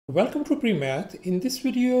Welcome to Premath. In this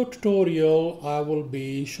video tutorial, I will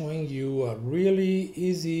be showing you a really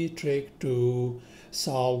easy trick to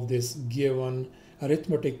solve this given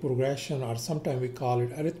arithmetic progression, or sometimes we call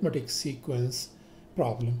it arithmetic sequence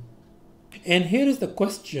problem. And here is the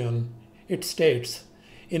question. It states,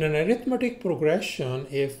 in an arithmetic progression,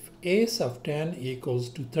 if a sub 10 equals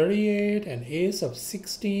to 38 and a sub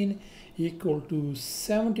 16 equal to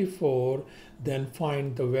 74, then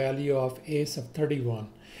find the value of a sub 31.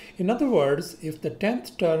 In other words, if the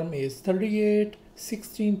 10th term is 38,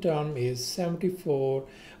 16th term is 74,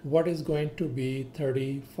 what is going to be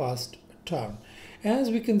 31st term? As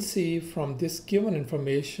we can see from this given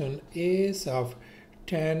information, a sub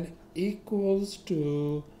 10 equals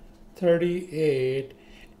to 38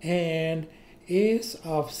 and ace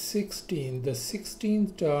of 16, the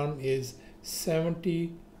 16th term is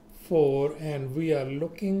 74, and we are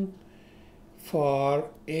looking for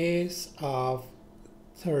ace of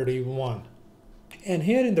 31. And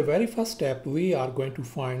here in the very first step, we are going to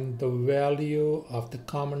find the value of the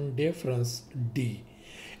common difference D.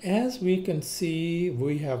 As we can see,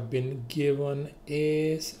 we have been given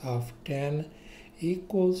ace of 10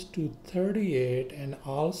 equals to 38, and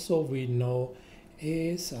also we know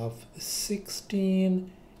ace of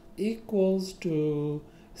 16 equals to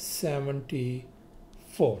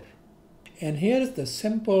 74. And here is the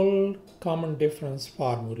simple common difference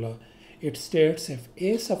formula. It states if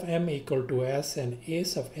ace of m equal to s and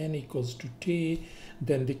ace of n equals to t,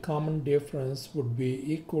 then the common difference would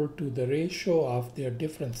be equal to the ratio of their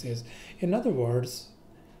differences. In other words,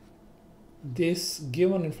 this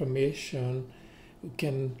given information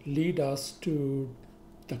can lead us to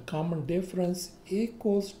the common difference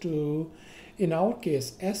equals to, in our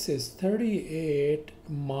case, s is 38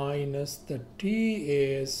 minus the t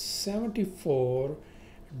is 74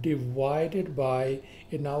 divided by,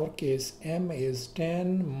 in our case, m is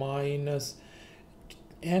 10 minus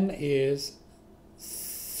n is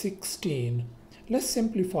 16. Let's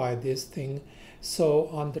simplify this thing. So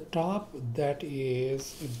on the top, that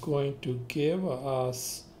is going to give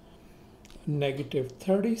us negative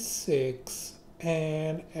 36,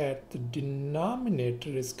 and at the denominator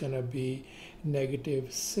is going to be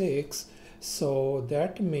negative 6. So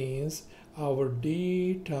that means our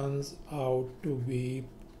D turns out to be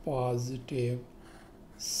positive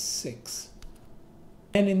 6.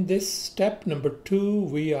 And in this step number 2,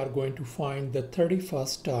 we are going to find the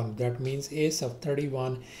 31st term. That means ace of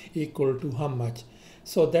 31 equal to how much?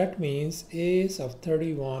 So that means ace of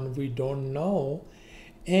 31 we don't know.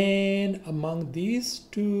 And among these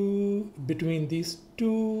two, between these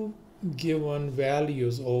two given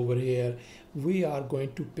values over here, we are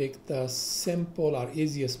going to pick the simple or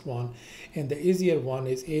easiest one, and the easier one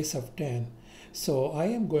is ace of 10. So I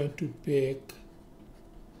am going to pick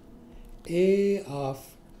a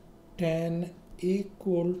of 10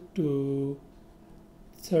 equal to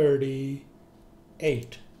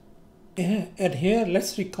 38. And here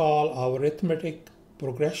let's recall our arithmetic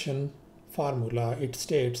progression formula. It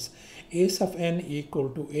states ace of n equal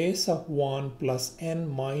to ace of 1 plus n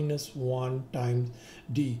minus 1 times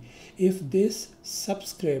d. If this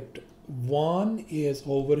subscript 1 is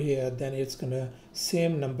over here, then it's gonna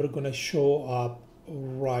same number gonna show up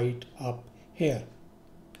right up here.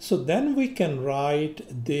 So then we can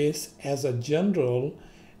write this as a general.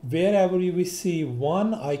 Wherever we see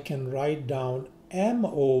 1, I can write down m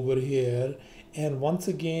over here, and once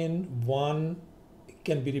again 1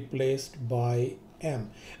 can be replaced by m.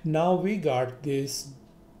 Now we got this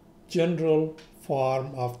general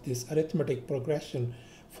form of this arithmetic progression.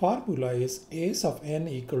 Formula is ace of n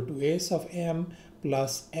equal to ace of m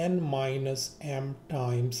plus n minus m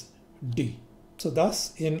times d. So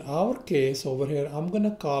thus in our case over here, I'm going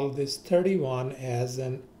to call this 31 as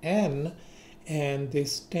an n and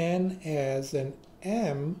this 10 as an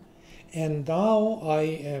m. And now I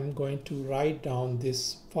am going to write down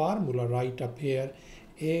this formula right up here.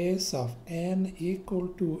 Ace of n equal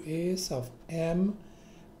to ace of m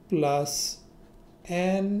plus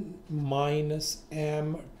n minus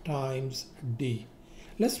m times d.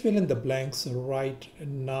 Let's fill in the blanks right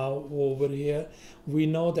now over here. We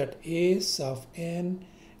know that ace of n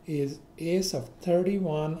is ace of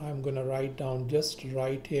 31. I'm going to write down just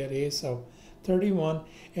right here ace of 31,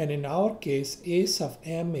 and in our case ace of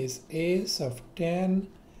m is ace of 10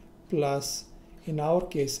 plus, in our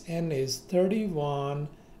case, n is 31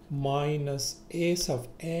 minus ace of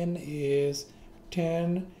n is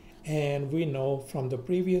 10, and we know from the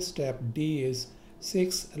previous step d is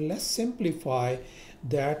 6. Let's simplify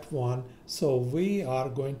that one. So we are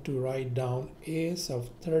going to write down ace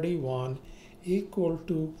of 31 equal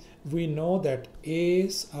to, we know that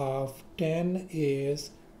ace of 10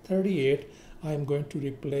 is 38. I'm going to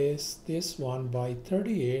replace this one by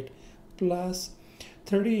 38 plus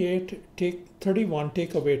 38 take 31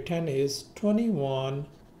 take away 10 is 21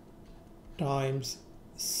 times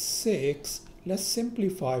 6. Let's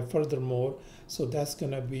simplify furthermore. So that's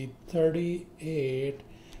going to be 38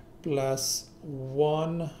 plus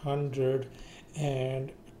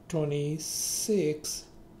 126.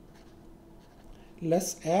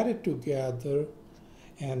 Let's add it together,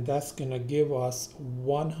 and that's going to give us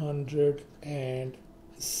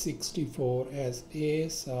 164 as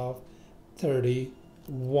ace of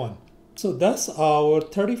 31. So thus our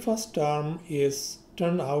 31st term is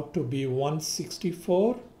turned out to be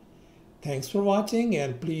 164. Thanks for watching,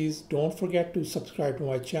 and please don't forget to subscribe to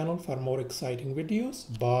my channel for more exciting videos.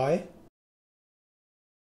 Bye.